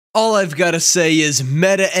All I've got to say is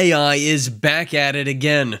Meta AI is back at it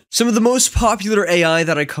again. Some of the most popular AI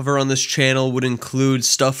that I cover on this channel would include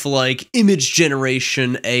stuff like image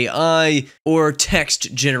generation AI or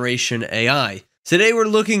text generation AI. Today we're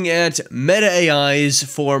looking at Meta AI's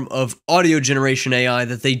form of audio generation AI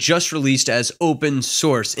that they just released as open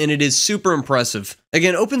source, and it is super impressive.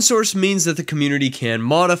 Again, open source means that the community can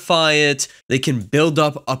modify it, they can build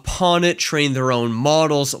up upon it, train their own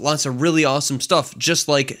models, lots of really awesome stuff, just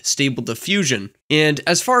like Stable Diffusion. And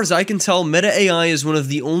as far as I can tell, Meta AI is one of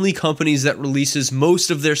the only companies that releases most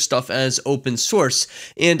of their stuff as open source.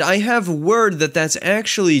 And I have word that that's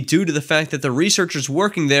actually due to the fact that the researchers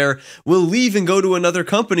working there will leave and go to another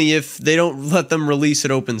company if they don't let them release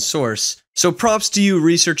it open source. So props to you,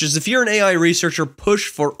 researchers. If you're an AI researcher, push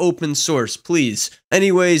for open source, please.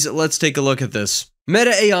 Anyways, let's take a look at this.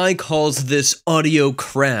 Meta AI calls this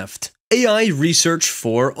AudioCraft. AI research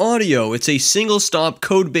for audio. It's a single-stop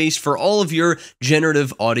code base for all of your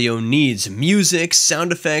generative audio needs, music,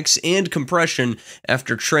 sound effects, and compression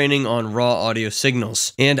after training on raw audio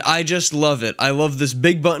signals. And I just love it. I love this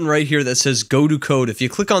big button right here that says Go to Code. If you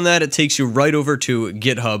click on that, it takes you right over to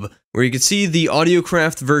GitHub, where you can see the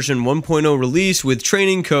AudioCraft version 1.0 release with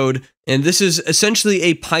training code. And this is essentially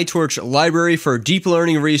a PyTorch library for deep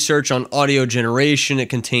learning research on audio generation. It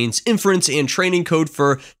contains inference and training code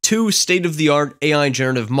for 2 state-of-the-art AI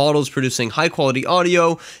generative models producing high-quality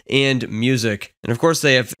audio and music. And of course,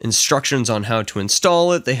 they have instructions on how to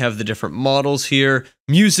install it. They have the different models here.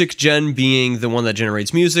 Music Gen being the one that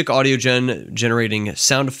generates music, Audio Gen generating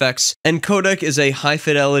sound effects. Encodec is a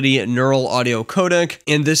high-fidelity neural audio codec,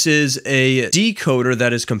 and this is a decoder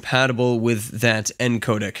that is compatible with that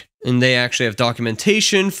encodec. And they actually have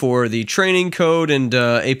documentation for the training code and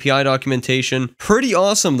API documentation. Pretty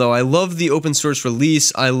awesome, though. I love the open source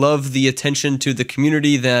release. I love the attention to the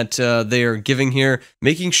community that they are giving here,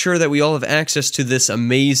 making sure that we all have access to this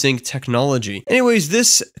amazing technology. Anyways,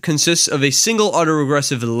 this consists of a single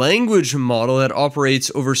autoregressive language model that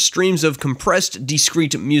operates over streams of compressed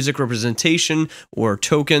discrete music representation, or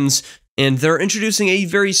tokens. And they're introducing a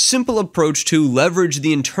very simple approach to leverage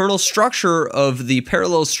the internal structure of the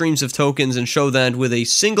parallel streams of tokens and show that with a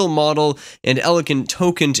single model and elegant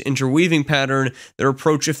token interweaving pattern, their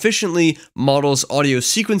approach efficiently models audio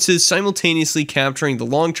sequences, simultaneously capturing the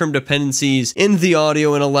long-term dependencies in the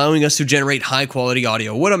audio and allowing us to generate high-quality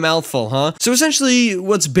audio. What a mouthful, huh? So essentially,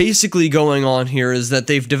 what's basically going on here is that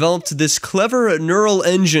they've developed this clever neural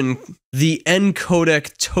engine, the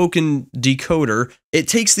Encodec token decoder. It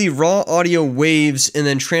takes the raw audio waves and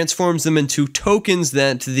then transforms them into tokens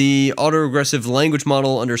that the autoregressive language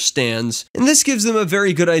model understands. And this gives them a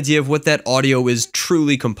very good idea of what that audio is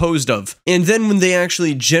truly composed of. And then when they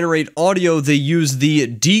actually generate audio, they use the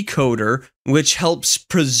decoder, which helps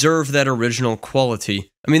preserve that original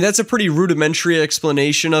quality. I mean, that's a pretty rudimentary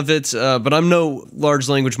explanation of it, but I'm no large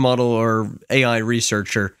language model or AI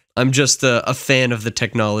researcher. I'm just a fan of the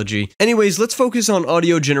technology. Anyways, let's focus on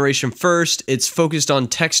audio generation first. It's focused on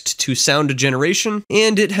text to sound generation,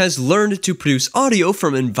 and it has learned to produce audio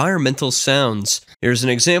from environmental sounds. Here's an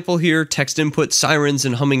example here: text input, sirens,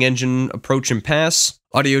 and humming engine approach and pass.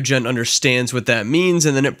 AudioGen understands what that means,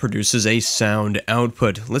 and then it produces a sound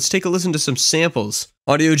output. Let's take a listen to some samples.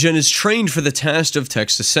 AudioGen is trained for the task of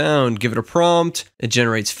text to sound. Give it a prompt. It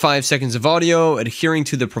generates 5 seconds of audio, adhering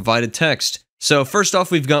to the provided text. So first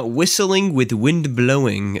off, we've got whistling with wind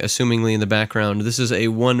blowing, assumingly in the background. This is a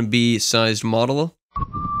 1B sized model.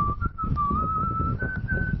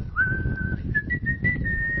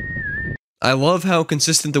 I love how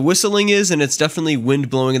consistent the whistling is, and it's definitely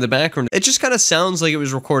wind blowing in the background. It just kind of sounds like it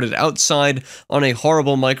was recorded outside on a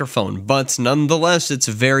horrible microphone, but nonetheless, it's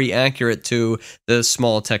very accurate to the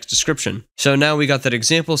small text description. So now we got that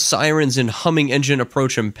example: sirens and humming engine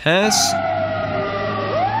approach and pass.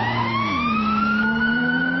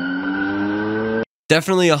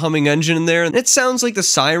 Definitely a humming engine in there. It sounds like the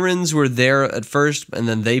sirens were there at first, and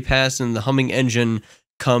then they passed, and the humming engine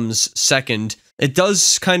comes second. It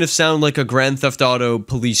does kind of sound like a Grand Theft Auto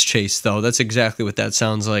police chase, though. That's exactly what that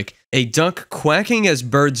sounds like. A duck quacking as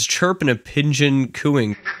birds chirp and a pigeon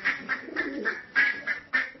cooing.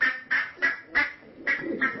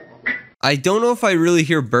 I don't know if I really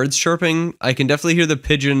hear birds chirping. I can definitely hear the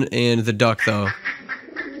pigeon and the duck, though.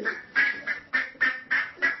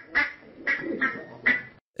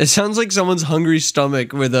 It sounds like someone's hungry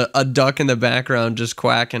stomach with a duck in the background just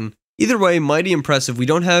quacking. Either way, mighty impressive. We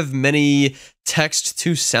don't have many text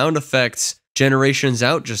to sound effects generations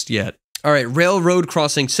out just yet. Alright, railroad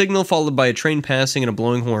crossing signal followed by a train passing and a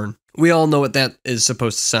blowing horn. We all know what that is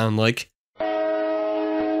supposed to sound like.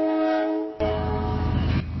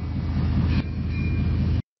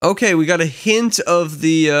 Okay, we got a hint of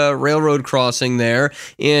the railroad crossing there,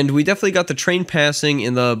 and we definitely got the train passing,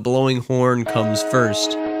 and the blowing horn comes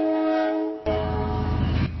first.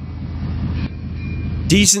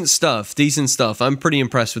 Decent stuff, decent stuff. I'm pretty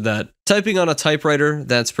impressed with that. Typing on a typewriter,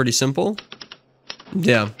 that's pretty simple.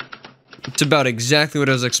 Yeah, it's about exactly what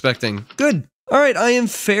I was expecting. Good. All right, I am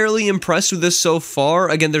fairly impressed with this so far.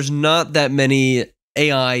 Again, there's not that many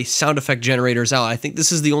AI sound effect generators out. I think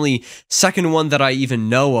this is the only second one that I even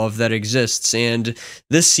know of that exists, and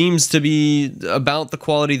this seems to be about the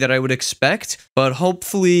quality that I would expect, but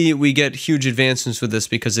hopefully we get huge advancements with this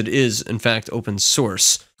because it is, in fact, open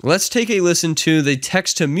source. Let's take a listen to the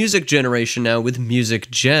text-to-music generation now with Music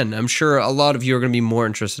Gen. I'm sure a lot of you are going to be more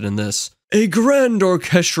interested in this. A grand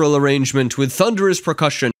orchestral arrangement with thunderous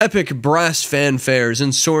percussion, epic brass fanfares,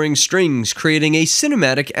 and soaring strings, creating a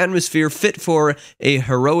cinematic atmosphere fit for a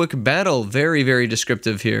heroic battle. Very, very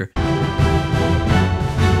descriptive here.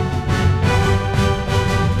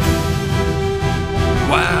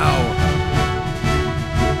 Wow.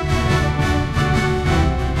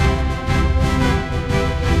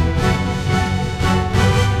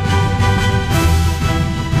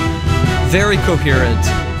 Very coherent.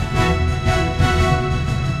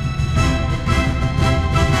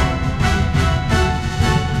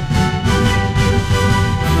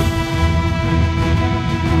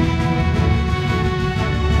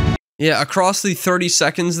 Yeah, across the 30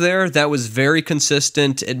 seconds there, that was very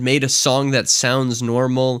consistent. It made a song that sounds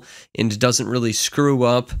normal and doesn't really screw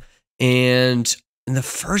up. And in the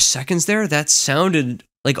first seconds there, that sounded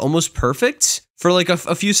like almost perfect for like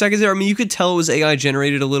a few seconds there. I mean, you could tell it was AI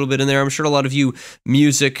generated a little bit in there. I'm sure a lot of you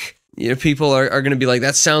music people are going to be like,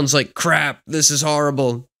 that sounds like crap. This is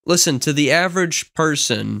horrible. Listen, to the average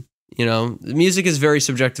person, music is very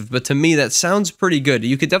subjective, but to me, that sounds pretty good.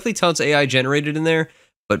 You could definitely tell it's AI generated in there.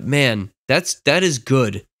 But man, that is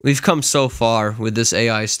good. We've come so far with this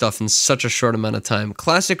AI stuff in such a short amount of time.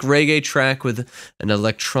 Classic reggae track with an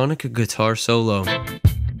electronic guitar solo.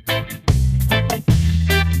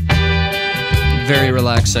 Very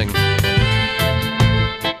relaxing.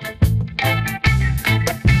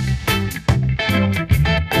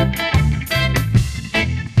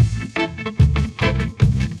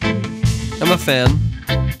 I'm a fan.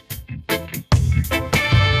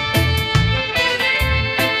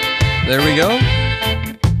 There we go.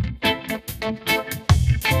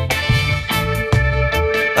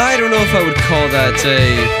 I don't know if I would call that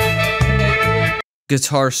a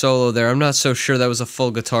guitar solo there. I'm not so sure that was a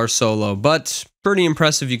full guitar solo, but pretty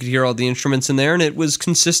impressive. You could hear all the instruments in there, and it was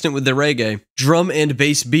consistent with the reggae. Drum and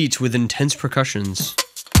bass beat with intense percussions.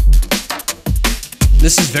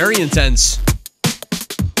 This is very intense.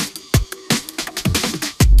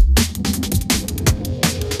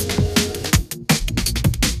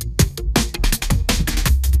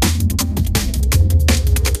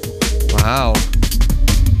 Wow.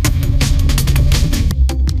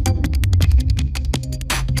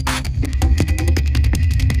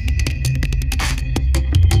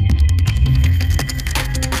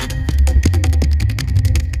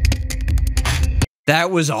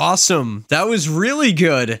 That was awesome. That was really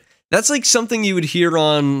good. That's like something you would hear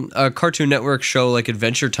on a Cartoon Network show like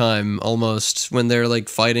Adventure Time almost, when they're like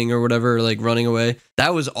fighting or whatever, like running away.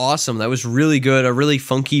 That was awesome. That was really good. A really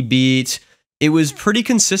funky beat. It was pretty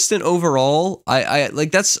consistent overall. I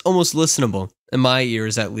like, that's almost listenable in my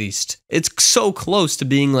ears, at least. It's so close to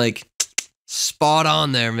being like spot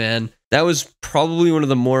on there, man. That was probably one of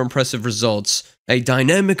the more impressive results. A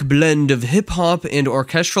dynamic blend of hip hop and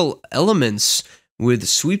orchestral elements with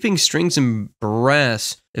sweeping strings and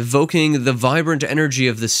brass, evoking the vibrant energy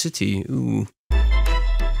of the city. Ooh.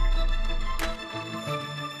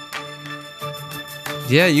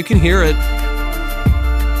 Yeah, you can hear it.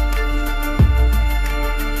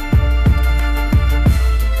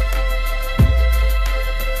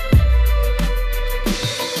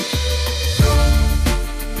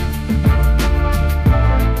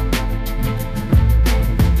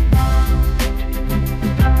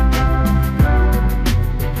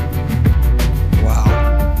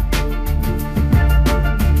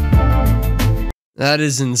 That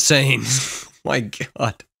is insane. My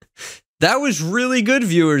God. That was really good,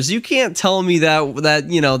 viewers. You can't tell me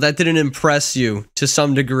that didn't impress you to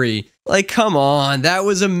some degree. Like, come on. That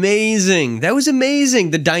was amazing. That was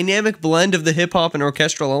amazing. The dynamic blend of the hip hop and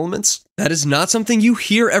orchestral elements. That is not something you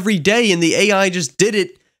hear every day, and the AI just did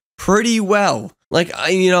it pretty well. Like,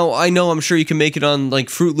 I know, I'm sure you can make it on, like,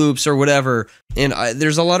 Fruit Loops or whatever, and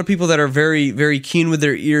there's a lot of people that are very, very keen with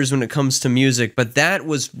their ears when it comes to music, but that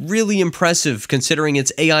was really impressive considering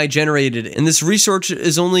it's AI generated, and this research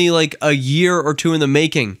is only, like, a year or two in the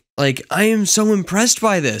making. Like, I am so impressed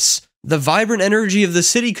by this. The vibrant energy of the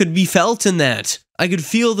city could be felt in that. I could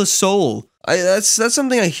feel the soul. That's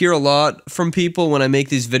something I hear a lot from people when I make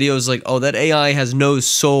these videos, like, oh, that AI has no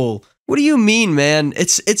soul. What do you mean, man?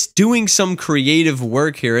 It's doing some creative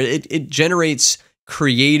work here. It generates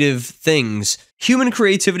creative things. Human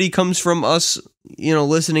creativity comes from us, you know,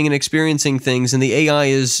 listening and experiencing things, and the AI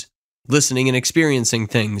is listening and experiencing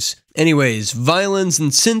things. Anyways, violins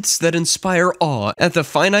and synths that inspire awe at the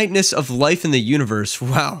finiteness of life in the universe.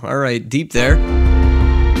 Wow, alright, deep there.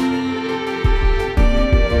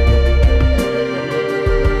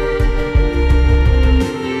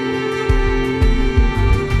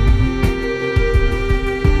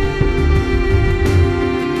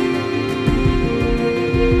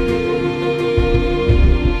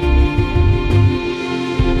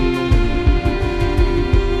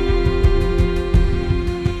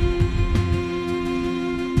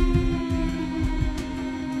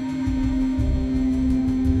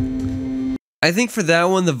 I think for that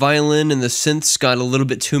one, the violin and the synths got a little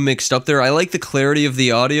bit too mixed up there. I like the clarity of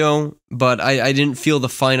the audio, but I didn't feel the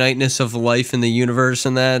finiteness of life in the universe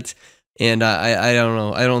in that. And I don't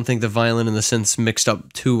know. I don't think the violin and the synths mixed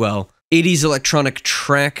up too well. 80s electronic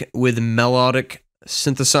track with melodic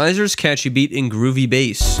synthesizers, catchy beat, and groovy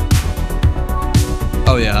bass.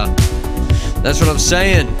 Oh yeah. That's what I'm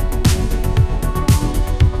saying.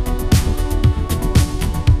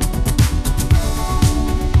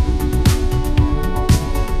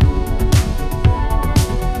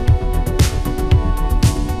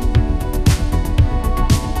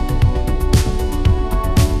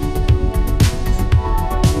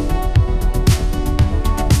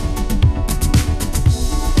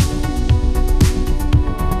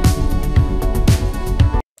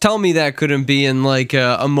 Tell me that couldn't be in like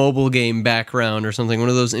a mobile game background or something, one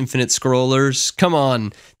of those infinite scrollers. Come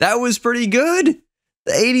on, that was pretty good.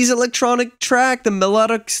 The 80s electronic track, the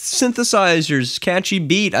melodic synthesizers, catchy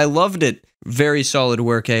beat, I loved it. Very solid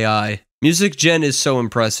work, AI. Music gen is so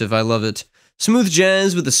impressive, I love it. Smooth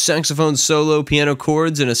jazz with a saxophone solo, piano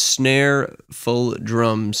chords, and a snare full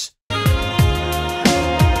drums.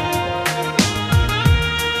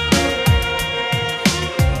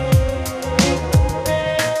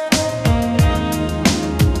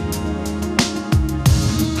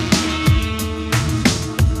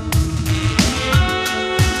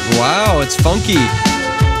 Wow, it's funky.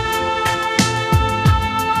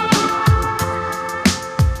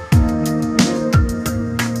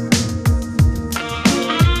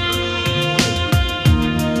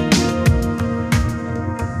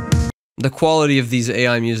 The quality of these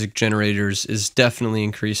AI music generators is definitely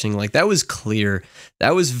increasing. Like, that was clear.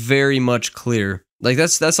 That was very much clear. Like,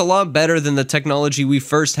 that's a lot better than the technology we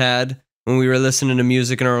first had when we were listening to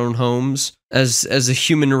music in our own homes as a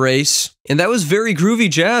human race. And that was very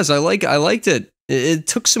groovy jazz. I liked it. It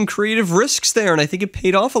took some creative risks there, and I think it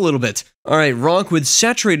paid off a little bit. Alright, rock with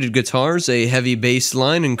saturated guitars, a heavy bass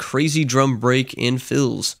line, and crazy drum break and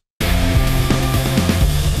fills.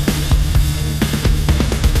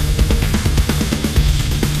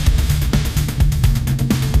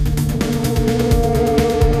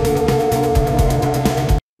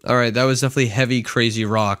 Alright, that was definitely heavy, crazy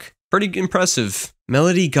rock. Pretty impressive.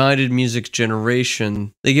 Melody-guided music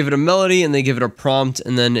generation. They give it a melody, and they give it a prompt,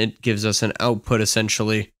 and then it gives us an output,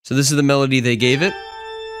 essentially. So this is the melody they gave it.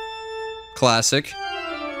 Classic.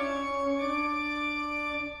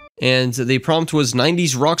 And the prompt was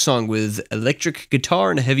 90s rock song with electric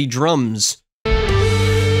guitar and heavy drums.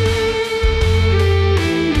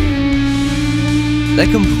 That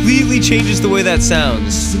completely changes the way that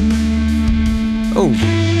sounds.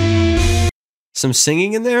 Oh. Some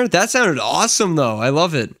singing in there? That sounded awesome, though. I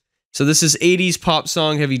love it. So this is 80s pop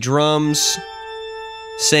song, heavy drums.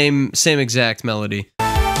 Same exact melody.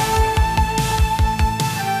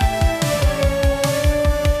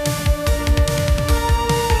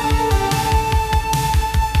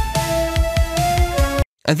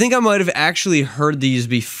 I think I might have actually heard these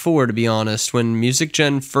before, to be honest, when Music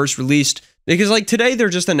Gen first released. Because, like, today they're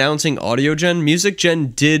just announcing Audio Gen. Music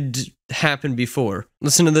Gen did happen before.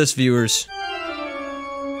 Listen to this, viewers.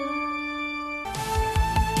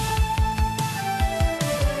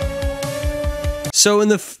 So in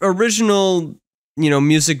the original, you know,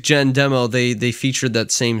 Music Gen demo, they featured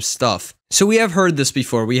that same stuff. So we have heard this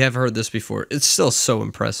before. It's still so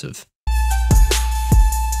impressive.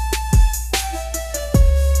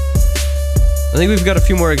 I think we've got a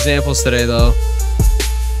few more examples today, though.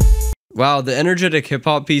 Wow, the energetic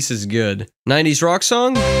hip-hop piece is good. 90s rock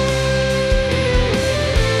song?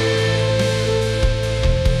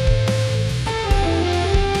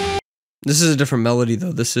 This is a different melody,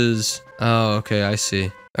 though. This is... Oh, okay, I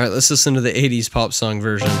see. Alright, let's listen to the 80s pop song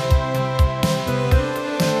version.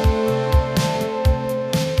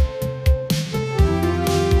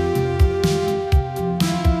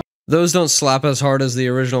 Those don't slap as hard as the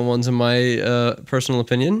original ones in my personal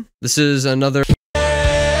opinion. This is another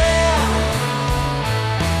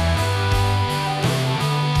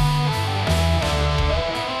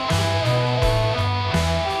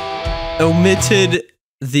omitted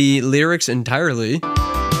the lyrics entirely.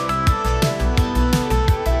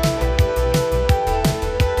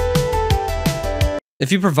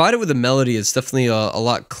 If you provide it with a melody, it's definitely a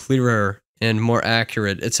lot clearer and more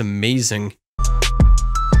accurate. It's amazing.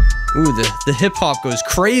 Ooh, the hip-hop goes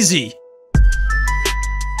crazy!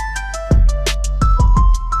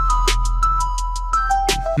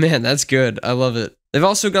 Man, that's good. I love it. They've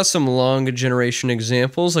also got some long generation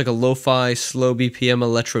examples, like a lo-fi, slow BPM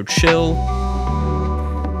electro chill.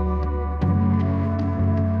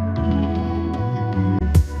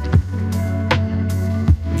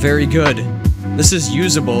 Very good. This is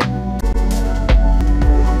usable.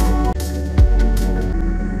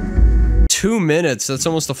 2 minutes, that's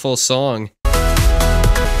almost a full song.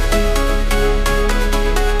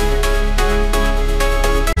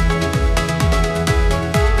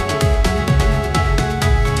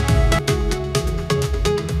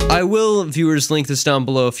 I will, viewers, link this down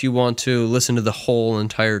below if you want to listen to the whole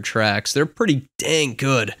entire tracks. They're pretty dang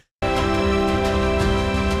good.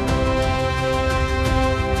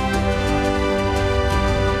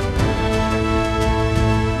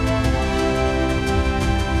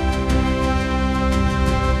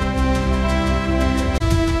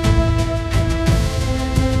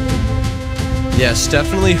 Yes,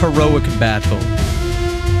 definitely heroic battle.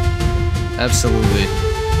 Absolutely.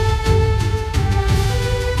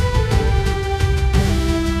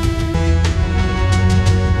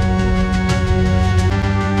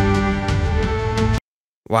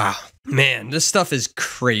 Wow. Man, this stuff is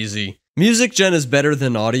crazy. Music Gen is better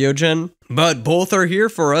than Audio Gen, but both are here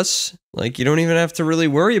for us. Like, you don't even have to really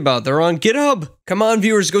worry about. They're on GitHub. Come on,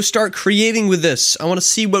 viewers, go start creating with this. I want to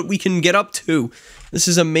see what we can get up to. This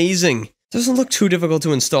is amazing. Doesn't look too difficult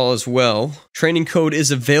to install as well. Training code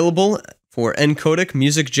is available for Encodec,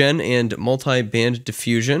 Music Gen, and multi-band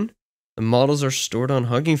diffusion. The models are stored on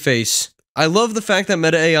Hugging Face. I love the fact that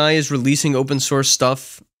Meta AI is releasing open source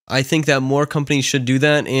stuff. I think that more companies should do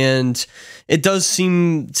that, and it does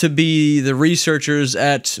seem to be the researchers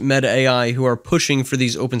at Meta AI who are pushing for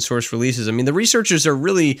these open source releases. I mean, the researchers are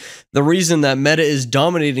really the reason that Meta is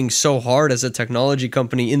dominating so hard as a technology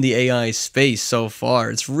company in the AI space so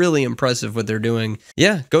far. It's really impressive what they're doing.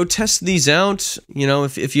 Yeah, go test these out. You know,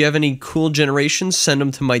 if you have any cool generations, send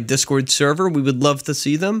them to my Discord server. We would love to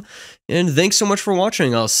see them. And thanks so much for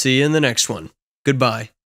watching. I'll see you in the next one. Goodbye.